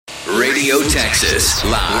Radio Texas,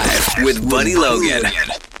 live with Buddy Logan.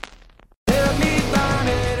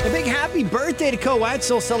 A big happy birthday to Co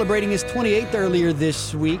Wetzel, celebrating his 28th earlier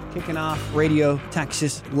this week, kicking off Radio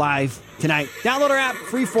Texas live tonight. Download our app,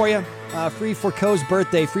 free for you, free for Co's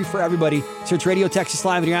birthday, free for everybody. Search Radio Texas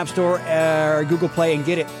Live in your app store or Google Play and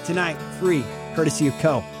get it tonight, free, courtesy of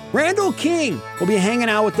Co. Randall King will be hanging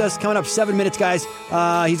out with us coming up 7 minutes, guys.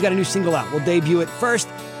 He's got a new single out. We'll debut it first.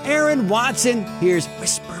 Aaron Watson, here's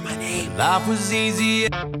Whisper My Name. Life was easy.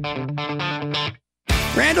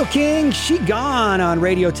 Randall King, She Gone on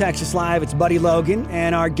Radio Texas Live. It's Buddy Logan,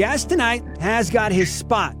 and our guest tonight has got his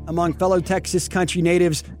spot among fellow Texas country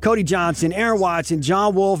natives. Cody Johnson, Aaron Watson,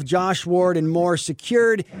 John Wolf, Josh Ward, and more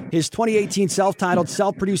secured. His 2018 self-titled,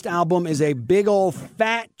 self-produced album is a big old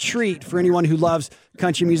fat treat for anyone who loves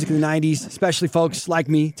country music in the 90s, especially folks like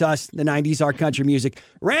me. To us, the 90s are country music.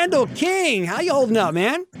 Randall King, how you holding up,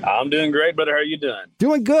 man? I'm doing great, brother. How are you doing?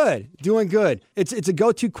 Doing good. It's a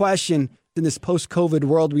go-to question in this post-COVID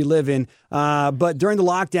world we live in. But during the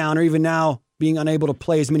lockdown, or even now, being unable to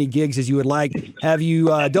play as many gigs as you would like, have you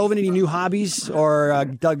dove into any new hobbies or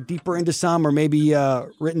dug deeper into some, or maybe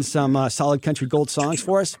written some solid country gold songs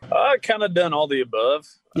for us? I've kind of done all the above.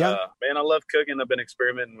 Yeah. Man, I love cooking. I've been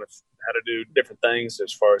experimenting with how to do different things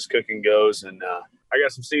as far as cooking goes. And I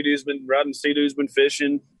got some CDs, been riding CDs, been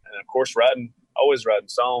fishing, and of course, always riding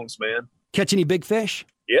songs, man. Catch any big fish?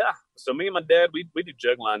 Yeah. So me and my dad, we do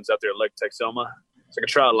jug lines out there at Lake Texoma. It's like a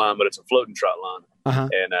trout line, but it's a floating trout line. Uh-huh.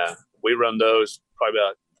 And we run those probably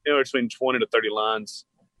about between 20 to 30 lines.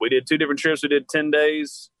 We did 2 different trips. We did 10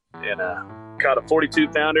 days and caught a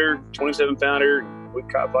 42-pounder, 27-pounder. We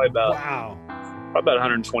caught probably about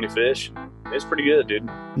 120 fish. It's pretty good, dude.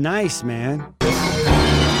 Nice, man.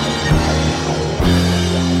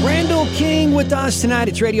 Randall King with us tonight.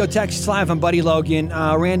 It's Radio Texas Live. I'm Buddy Logan.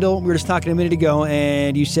 Randall, we were just talking a minute ago,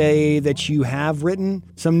 and you say that you have written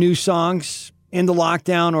some new songs in the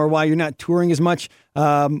lockdown or while you're not touring as much.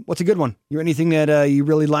 What's a good one? Anything that you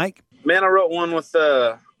really like? Man, I wrote one with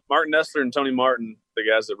Martin Nessler and Tony Martin, the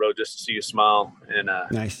guys that wrote Just to See You Smile. And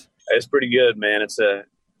nice. It's pretty good, man. It's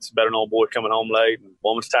about an old boy coming home late, and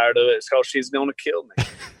woman's tired of it. It's called She's Gonna Kill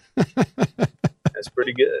Me. It's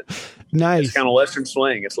pretty good. Nice. It's kind of Western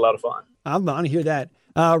swing. It's a lot of fun. I'm on to hear that.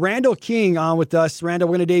 Randall King on with us. Randall,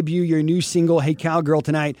 we're going to debut your new single, Hey Cowgirl,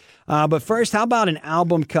 tonight. But first, how about an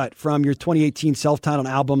album cut from your 2018 self-titled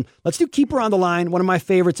album? Let's do Keep Her on the Line, one of my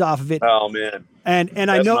favorites off of it. Oh, man. And That's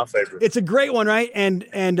I know my favorite. It's a great one, right? And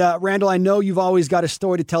Randall, I know you've always got a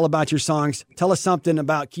story to tell about your songs. Tell us something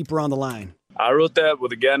about Keep Her on the Line. I wrote that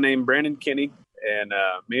with a guy named Brandon Kinney, and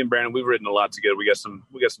me and Brandon, we've written a lot together. We got some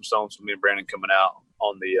songs from me and Brandon coming out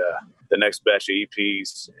on the next batch of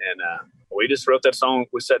EPs, and we just wrote that song.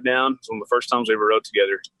 We sat down. It's one of the first times we ever wrote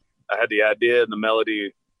together. I had the idea and the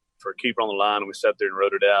melody for Keep Her on the Line, and we sat there and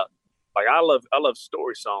wrote it out. Like I love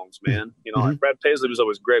story songs, man. You know, like Brad Paisley was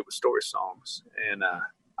always great with story songs, and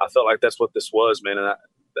I felt like that's what this was, man. And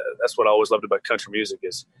that's what I always loved about country music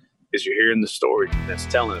is you're hearing the story that's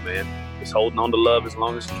telling it, man. Just holding on to love as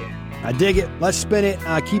long as you can. I dig it. Let's spin it.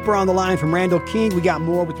 Keep Her on the Line from Randall King. We got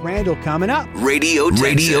more with Randall coming up. Radio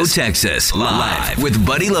Texas, live with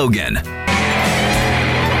Buddy Logan.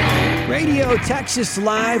 Radio Texas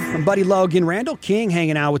Live. I'm Buddy Logan. Randall King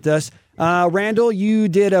hanging out with us. Randall, you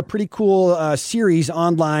did a pretty cool series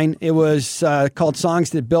online. It was called Songs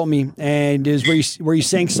That Built Me, and it was where you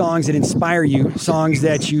sang songs that inspire you, songs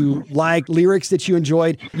that you like, lyrics that you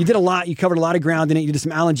enjoyed. You did a lot. You covered a lot of ground in it. You did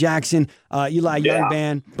some Alan Jackson, Eli Young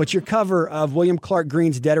Band, but your cover of William Clark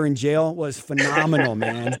Green's Dead or in Jail was phenomenal,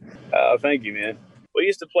 man. Thank you, man. We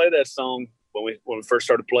used to play that song when we first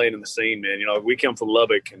started playing in the scene, man. You know, we come from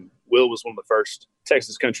Lubbock, and Will was one of the first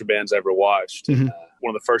Texas country bands I ever watched. Mm-hmm.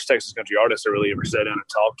 One of the first Texas country artists I really ever sat down and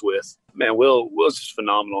talked with. Man, Will's just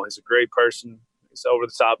phenomenal. He's a great person. He's over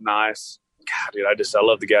the top nice. God, dude, I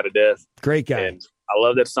love the guy to death. Great guy. And I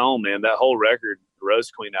love that song, man. That whole record, the Rose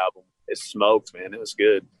Queen album, it smoked, man. It was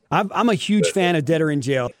good. I'm a huge fan of Dead or in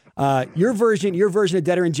Jail. Your version of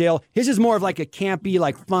Dead or in Jail, his is more of like a campy,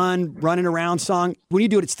 like fun, running around song. When you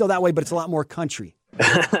do it, it's still that way, but it's a lot more country.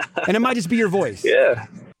 And it might just be your voice. Yeah.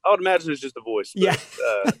 I would imagine it's just a voice. But,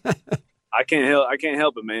 Yeah. I can't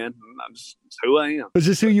help it, man. It's who I am. It's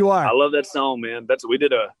just who you are. I love that song, man. We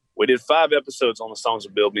did 5 episodes on the Songs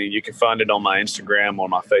That Built Me. You can find it on my Instagram or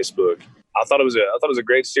my Facebook. I thought it was a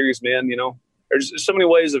great series, man. You know, there's so many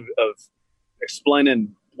ways of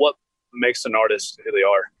explaining what makes an artist who they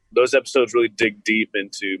are. Those episodes really dig deep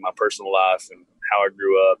into my personal life and how I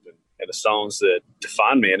grew up and the songs that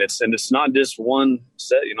define me. And it's not just one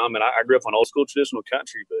set, you know. I mean, I grew up on old school traditional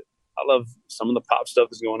country, but love some of the pop stuff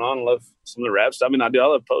that's going on. I love some of the rap stuff. I mean, I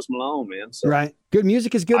love Post Malone, man. So right. Good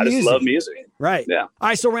music is good music. I just love music. Right. Yeah. All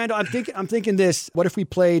right. So Randall, I'm thinking this. What if we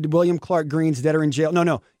played William Clark Green's Dead or in Jail?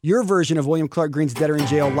 No. Your version of William Clark Green's Dead or in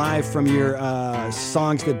Jail live from your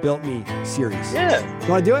Songs That Built Me series. Yeah. You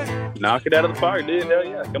want to do it? Knock it out of the park, dude. Hell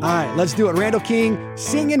yeah. Come on. All right. Let's do it. Randall King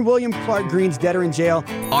singing William Clark Green's Dead or in Jail.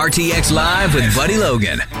 RTX Live with Buddy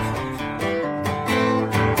Logan.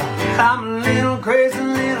 I'm a little crazy, a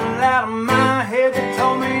little out of my head. They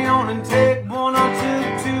told me only take one, I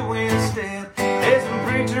took two instead. There's some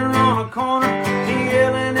preacher on a corner, he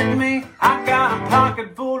yelling at me. I got a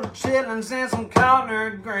pocket full of chitlins and some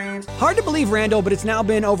collard greens. Hard to believe, Randall, but it's now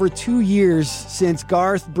been over 2 years since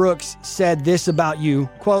Garth Brooks said this about you.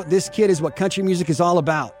 Quote, "This kid is what country music is all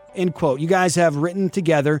about." End quote. You guys have written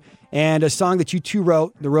together, and a song that you two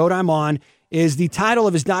wrote, "The Road I'm On," is the title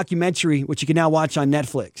of his documentary, which you can now watch on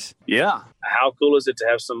Netflix. Yeah. How cool is it to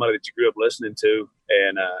have somebody that you grew up listening to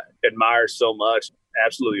and admire so much?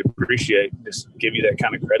 Absolutely appreciate. Just give you that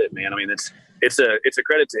kind of credit, man. I mean, it's a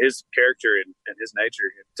credit to his character and his nature.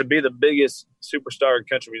 To be the biggest superstar in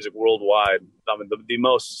country music worldwide, I mean, the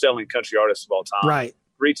most selling country artist of all time. Right.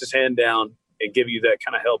 Reach his hand down and give you that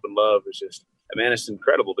kind of help and love is just, man, it's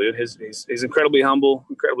incredible, dude. He's incredibly humble,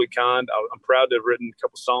 incredibly kind. I'm proud to have written a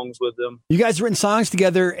couple songs with him. You guys have written songs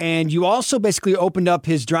together, and you also basically opened up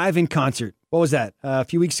his drive-in concert. What was that, a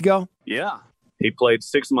few weeks ago? Yeah. He played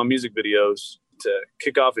 6 of my music videos to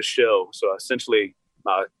kick off his show. So essentially,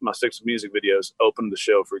 my 6 music videos opened the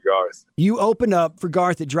show for Garth. You opened up for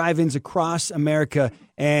Garth at drive-ins across America,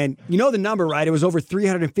 and you know the number, right? It was over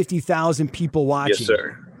 350,000 people watching. Yes,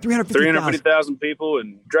 sir. 350,000 people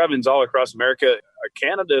and drive-ins all across America,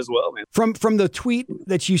 Canada as well, man. From the tweet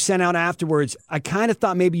that you sent out afterwards, I kind of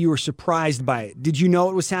thought maybe you were surprised by it. Did you know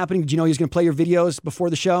it was happening? Did you know he was going to play your videos before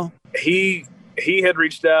the show? He had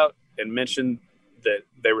reached out and mentioned that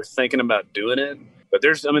they were thinking about doing it. But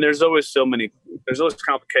there's always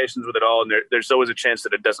complications with it all, and there's always a chance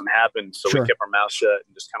that it doesn't happen. So Sure. We kept our mouth shut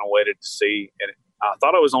and just kind of waited to see. And I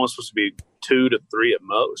thought it was only supposed to be 2 to 3 at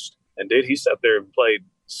most. And dude, he sat there and played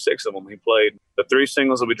 6 of them. He played the 3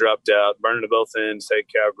 singles that we dropped out: "Burning at Both Ends," "Hey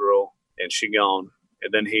Cowgirl," and "She Gone."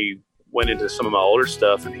 And then he went into some of my older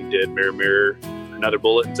stuff, and he did "Mirror Mirror," "Another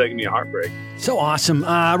Bullet," and "Taking Me a Heartbreak." So awesome.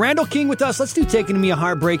 Randall King with us. Let's do Taking Me a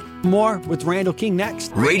Heartbreak. More with Randall King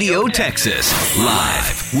next. Radio Texas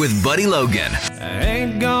Live with Buddy Logan. I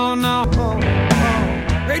ain't gonna hold.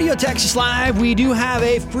 Radio Texas Live. We do have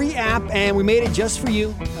a free app, and we made it just for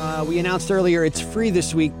you. We announced earlier it's free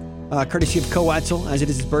this week, courtesy of Coetzel, as it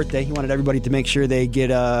is his birthday. He wanted everybody to make sure they get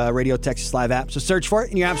a Radio Texas Live app. So search for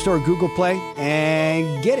it in your App Store or Google Play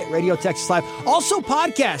and get it, Radio Texas Live. Also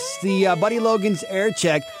podcasts, the Buddy Logan's Air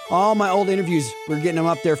Check. All my old interviews, we're getting them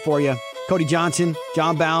up there for you. Cody Johnson,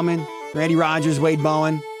 John Bauman, Randy Rogers, Wade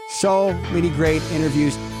Bowen. So many great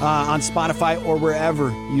interviews on Spotify or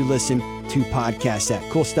wherever you listen to podcasts at.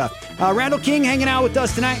 Cool stuff. Randall King hanging out with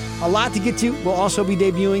us tonight. A lot to get to. We'll also be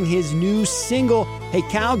debuting his new single, "Hey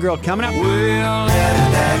Cowgirl," coming up.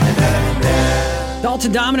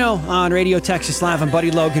 Dalton Domino on Radio Texas Live. I'm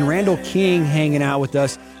Buddy Logan. Randall King hanging out with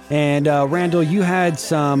us. And Randall, you had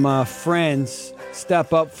some friends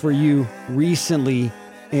step up for you recently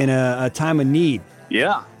in a time of need.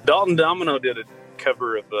 Yeah. Dalton Domino did a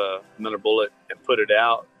cover of "Another Bullet" and put it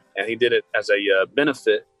out, and he did it as a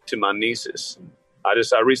benefit to my nieces. I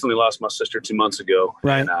recently lost my sister 2 months ago.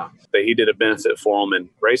 Right. And he did a benefit for them and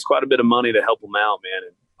raised quite a bit of money to help them out, man.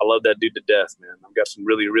 And I love that dude to death, man. I've got some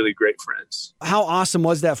really, really great friends. How awesome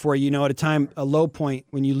was that for you? You know, at a low point,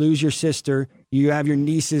 when you lose your sister, you have your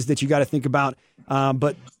nieces that you got to think about.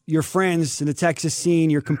 But your friends in the Texas scene,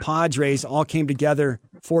 your compadres, all came together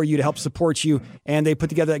for you to help support you, and they put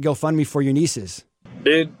together that GoFundMe for your nieces.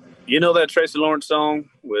 Dude, you know that Tracy Lawrence song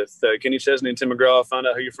with Kenny Chesney and Tim McGraw, "Find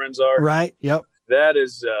Out Who Your Friends Are"? Right. Yep. That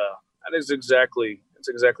is exactly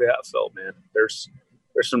how it felt, man. There's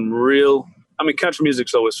some real. I mean, country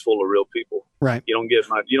music's always full of real people. Right. You don't get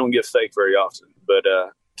fake very often, but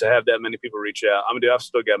to have that many people reach out, I mean, dude, I've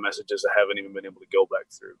still got messages I haven't even been able to go back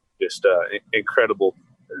through. Just incredible.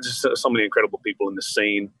 Just so many incredible people in the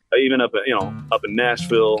scene, even up in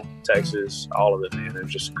Nashville, Texas, all of it, man. There's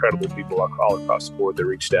just incredible people all across the board that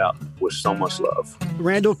reached out with so much love.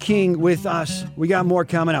 Randall King with us. We got more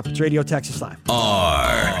coming up. It's Radio Texas Live.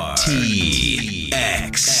 RTX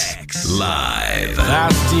Live. I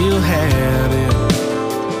still had it.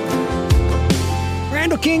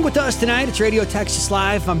 Randall King with us tonight. It's Radio Texas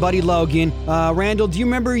Live. I'm Buddy Logan. Randall, do you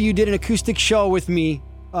remember you did an acoustic show with me?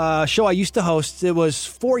 Show I used to host. It was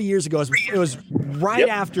 4 years ago. It was right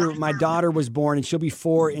after my daughter was born, and she'll be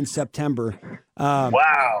 4 in September.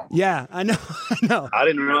 Wow. Yeah, I know. I know. I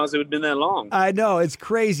didn't realize it had been that long. I know. It's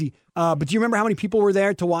crazy. But do you remember how many people were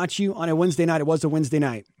there to watch you on a Wednesday night? It was a Wednesday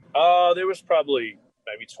night. There was probably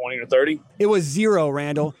maybe 20 or 30. It was 0,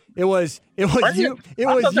 Randall. It was you. It was you. There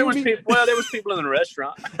was people in the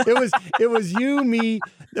restaurant. It was you, me,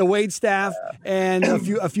 the wait staff, and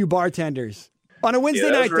a few bartenders. On a Wednesday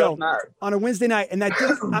night, though. On a Wednesday night, and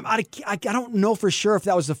I don't know for sure if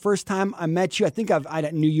that was the first time I met you. I think I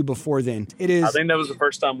knew you before then. It is. I think that was the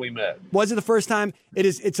first time we met. Was it the first time? It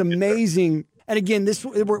is. It's amazing. And again, this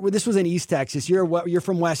was in East Texas. You're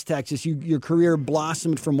from West Texas. Your career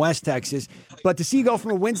blossomed from West Texas. But to see you go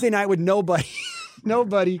from a Wednesday night with nobody.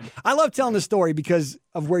 I love telling the story because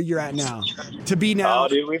of where you're at now. To be now. Oh,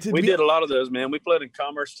 dude, we did a lot of those, man. We played in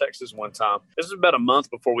Commerce, Texas one time. This was about a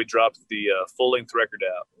month before we dropped the full-length record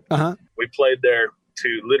out. Uh-huh. We played there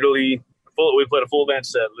to we played a full band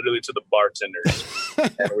set literally to the bartenders.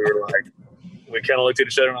 And we kind of looked at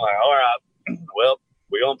each other and were like, all right, well,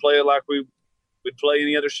 we're going to play it like we'd play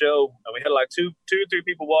any other show. And we had like two or three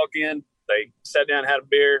people walk in. They sat down, had a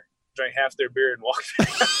beer, drank half their beer, and walked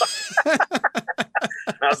out.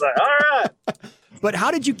 I was like, all right. But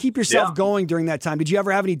how did you keep yourself going during that time? Did you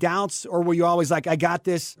ever have any doubts, or were you always like, I got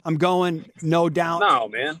this, I'm going, no doubt? No,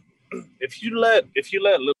 man. If you let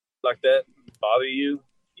look like that bother you,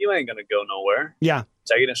 you ain't going to go nowhere. Yeah.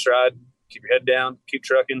 Take it in stride, keep your head down, keep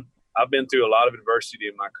trucking. I've been through a lot of adversity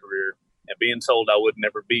in my career, and being told I would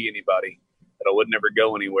never be anybody, that I would never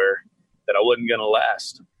go anywhere, that I wasn't going to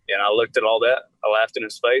last. And I looked at all that. I laughed in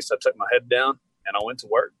his face. I took my head down, and I went to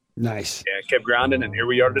work. Nice. And kept grinding, and here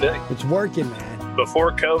we are today. It's working, man.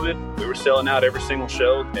 Before COVID, we were selling out every single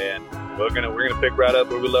show, and we're gonna pick right up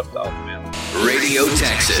where we left off, man. Radio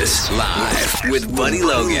Texas Live with Buddy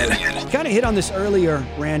Logan. Kind of hit on this earlier,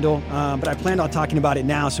 Randall, but I planned on talking about it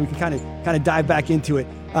now, so we can kind of dive back into it.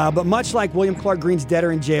 But much like William Clark Green's Dead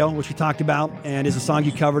or in Jail, which we talked about, and is a song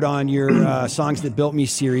you covered on your Songs That Built Me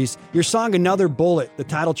series, your song Another Bullet, the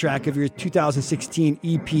title track of your 2016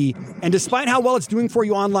 EP, and despite how well it's doing for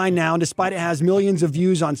you online now, and despite it has millions of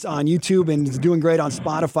views on YouTube and is doing great on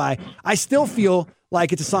Spotify, I still feel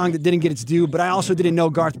like it's a song that didn't get its due, but I also didn't know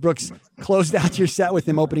Garth Brooks closed out your set with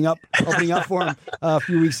him opening up for him a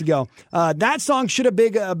few weeks ago. That song should have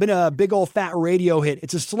been a big old fat radio hit.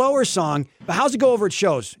 It's a slower song, but how's it go over at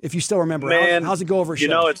shows, if you still remember? Man, how's it go over at shows? You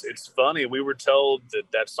know, it's funny. We were told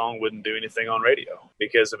that song wouldn't do anything on radio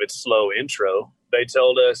because of its slow intro. They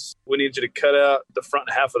told us, we need you to cut out the front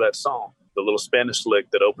half of that song, the little Spanish lick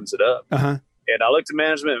that opens it up. Uh-huh. And I looked at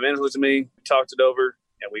management, and management looked at me, we talked it over,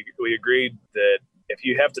 and we agreed that if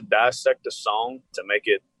you have to dissect a song to make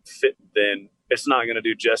it fit, then it's not going to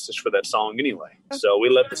do justice for that song anyway. So we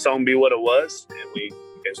let the song be what it was, and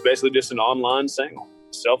it's basically just an online single.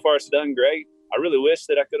 So far, it's done great. I really wish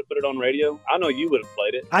that I could have put it on radio. I know you would have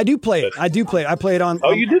played it. I do play it. I play it on.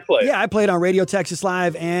 Oh, you do play it? Yeah, I play it on Radio Texas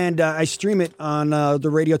Live, and I stream it on the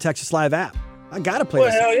Radio Texas Live app. I got to play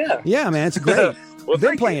it. Hell yeah. Yeah, man, it's great. Well,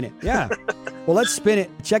 been playing it. Yeah. Well, let's spin it.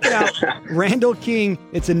 Check it out. Randall King.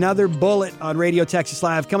 It's Another Bullet on Radio Texas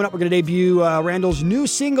Live. Coming up, we're going to debut Randall's new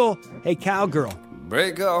single, Hey Cowgirl.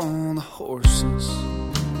 Break on the horses.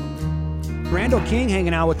 Randall King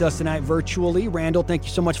hanging out with us tonight virtually. Randall, thank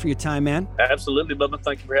you so much for your time, man. Absolutely, Bubba.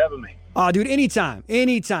 Thank you for having me. Oh, dude, anytime.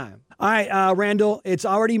 All right, Randall, it's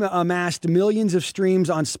already amassed millions of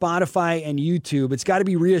streams on Spotify and YouTube. It's got to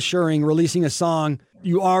be reassuring releasing a song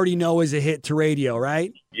you already know is a hit to radio,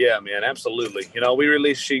 right? Yeah, man, absolutely. You know, we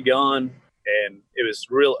released She Gone, and it was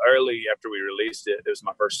real early after we released it. It was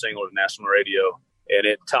my first single to national radio, and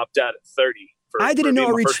it topped out at 30. I didn't know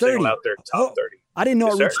it reached 30. Out there, top 30. I didn't know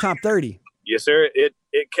yes, it reached top 30. Yes, sir. It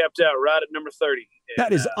kept out right at number 30. And,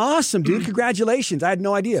 that is awesome, dude. Congratulations. I had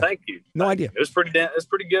no idea. Thank you. No idea. It was pretty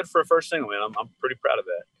good for a first single, man. I'm pretty proud of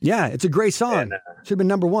that. Yeah, it's a great song. And, should have been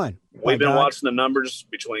number one. We've been watching the numbers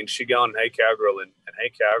between She Gone and Hey Cowgirl, and Hey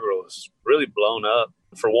Cowgirl is really blown up.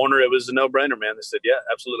 For Warner, it was a no-brainer, man. They said, yeah,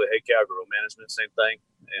 absolutely, Hey Cowgirl. Management, same thing.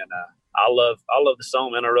 And I love the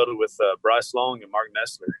song, man. I wrote it with Bryce Long and Mark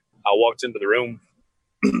Nessler. I walked into the room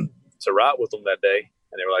to write with them that day,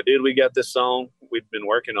 and they were like, dude, we got this song we've been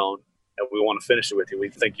working on, and we want to finish it with you. We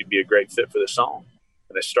think you'd be a great fit for this song.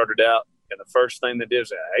 And they started out, and the first thing they did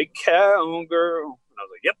was, Hey Cowgirl. And I was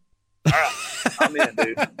like, yep. All right, I'm in,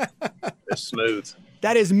 dude. It's smooth.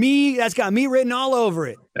 That is me. That's got me written all over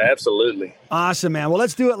it. Absolutely. Awesome, man. Well,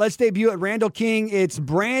 let's do it. Let's debut it. Randall King. It's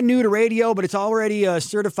brand new to radio, but it's already a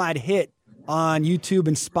certified hit on YouTube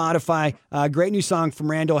and Spotify. Great new song from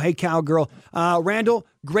Randall. Hey, Cowgirl. Randall,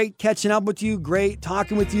 great catching up with you. Great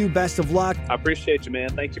talking with you. Best of luck. I appreciate you, man.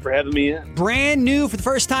 Thank you for having me in. Brand new for the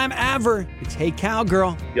first time ever. It's Hey,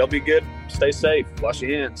 Cowgirl. Y'all be good. Stay safe. Wash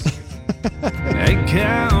your hands. Hey,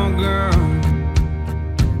 cowgirl,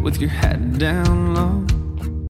 with your head down low,